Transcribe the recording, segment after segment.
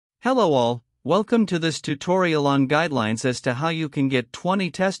Hello all, welcome to this tutorial on guidelines as to how you can get 20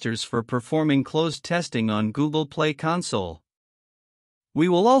 testers for performing closed testing on Google Play Console. We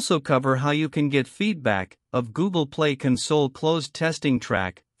will also cover how you can get feedback of Google Play Console closed testing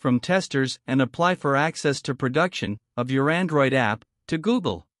track from testers and apply for access to production of your Android app to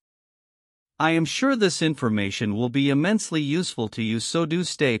Google. I am sure this information will be immensely useful to you, so do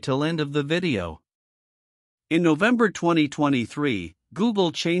stay till end of the video. In November 2023,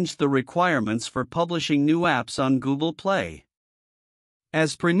 Google changed the requirements for publishing new apps on Google Play.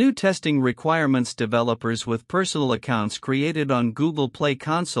 As per new testing requirements, developers with personal accounts created on Google Play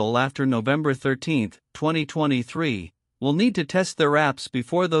Console after November 13, 2023, will need to test their apps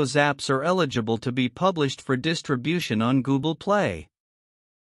before those apps are eligible to be published for distribution on Google Play.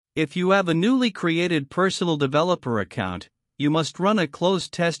 If you have a newly created personal developer account, you must run a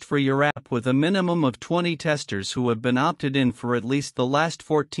closed test for your app with a minimum of 20 testers who have been opted in for at least the last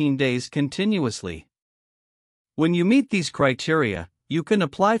 14 days continuously. When you meet these criteria, you can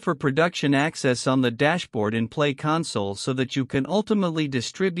apply for production access on the dashboard in Play Console so that you can ultimately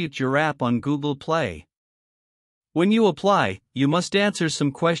distribute your app on Google Play. When you apply, you must answer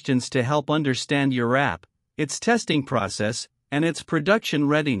some questions to help understand your app, its testing process, and its production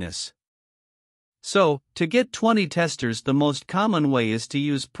readiness. So, to get 20 testers, the most common way is to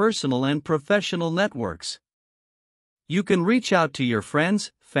use personal and professional networks. You can reach out to your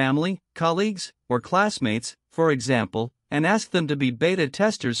friends, family, colleagues, or classmates, for example, and ask them to be beta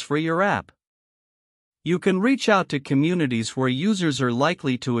testers for your app. You can reach out to communities where users are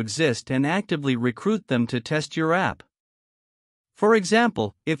likely to exist and actively recruit them to test your app. For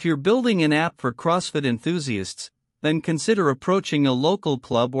example, if you're building an app for CrossFit enthusiasts, then consider approaching a local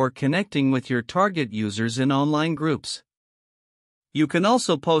club or connecting with your target users in online groups. You can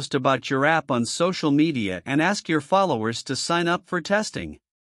also post about your app on social media and ask your followers to sign up for testing.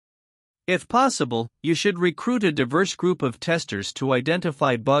 If possible, you should recruit a diverse group of testers to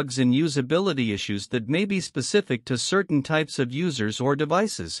identify bugs and usability issues that may be specific to certain types of users or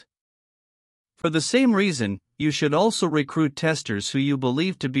devices. For the same reason, you should also recruit testers who you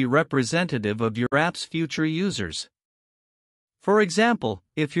believe to be representative of your app's future users. For example,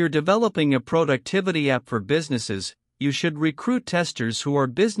 if you're developing a productivity app for businesses, you should recruit testers who are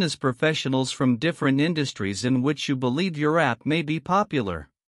business professionals from different industries in which you believe your app may be popular.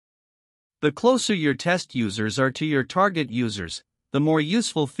 The closer your test users are to your target users, the more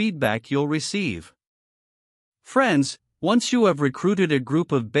useful feedback you'll receive. Friends, once you have recruited a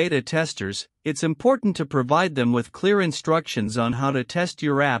group of beta testers, it's important to provide them with clear instructions on how to test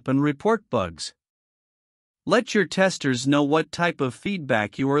your app and report bugs. Let your testers know what type of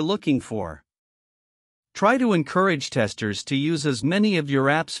feedback you are looking for. Try to encourage testers to use as many of your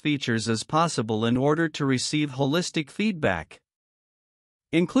app's features as possible in order to receive holistic feedback.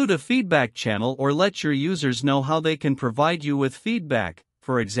 Include a feedback channel or let your users know how they can provide you with feedback,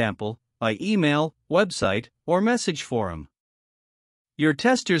 for example, by email, website, or message forum. Your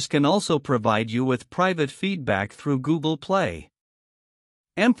testers can also provide you with private feedback through Google Play.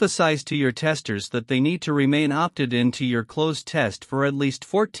 Emphasize to your testers that they need to remain opted into your closed test for at least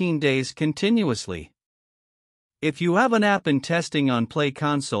 14 days continuously. If you have an app in testing on Play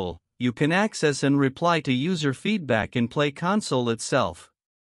Console, you can access and reply to user feedback in Play Console itself.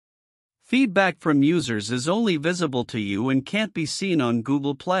 Feedback from users is only visible to you and can't be seen on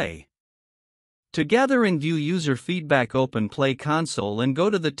Google Play. To gather and view user feedback, open Play Console and go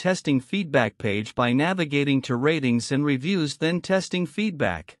to the testing feedback page by navigating to ratings and reviews, then testing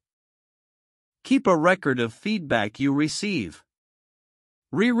feedback. Keep a record of feedback you receive.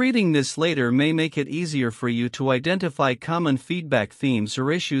 Rereading this later may make it easier for you to identify common feedback themes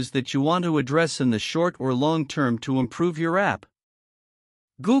or issues that you want to address in the short or long term to improve your app.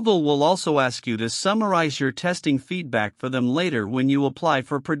 Google will also ask you to summarize your testing feedback for them later when you apply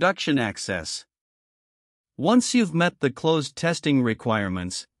for production access. Once you've met the closed testing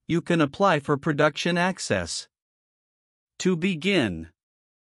requirements, you can apply for production access. To begin,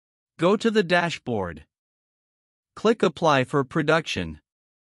 go to the dashboard. Click Apply for Production.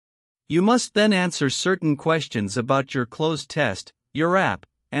 You must then answer certain questions about your closed test, your app,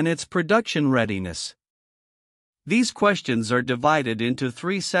 and its production readiness. These questions are divided into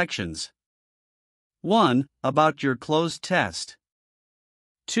 3 sections. 1. About your closed test.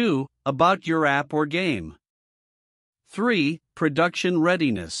 2. About your app or game. 3. Production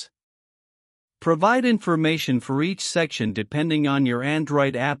readiness. Provide information for each section depending on your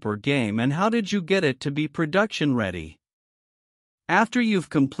Android app or game and how did you get it to be production ready. After you've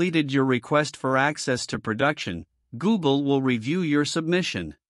completed your request for access to production, Google will review your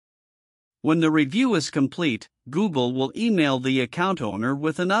submission. When the review is complete, Google will email the account owner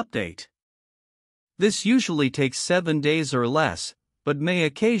with an update. This usually takes 7 days or less, but may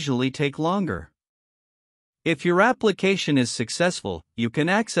occasionally take longer. If your application is successful, you can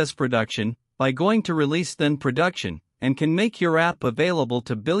access production by going to Release then Production, and can make your app available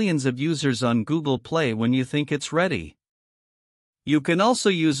to billions of users on Google Play when you think it's ready. You can also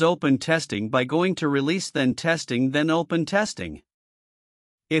use open testing by going to Release then Testing then Open Testing.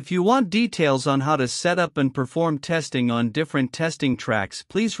 If you want details on how to set up and perform testing on different testing tracks,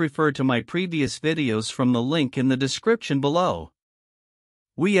 please refer to my previous videos from the link in the description below.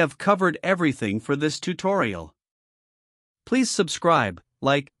 We have covered everything for this tutorial. Please subscribe,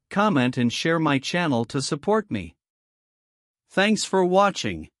 like, comment and share my channel to support me. Thanks for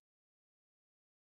watching.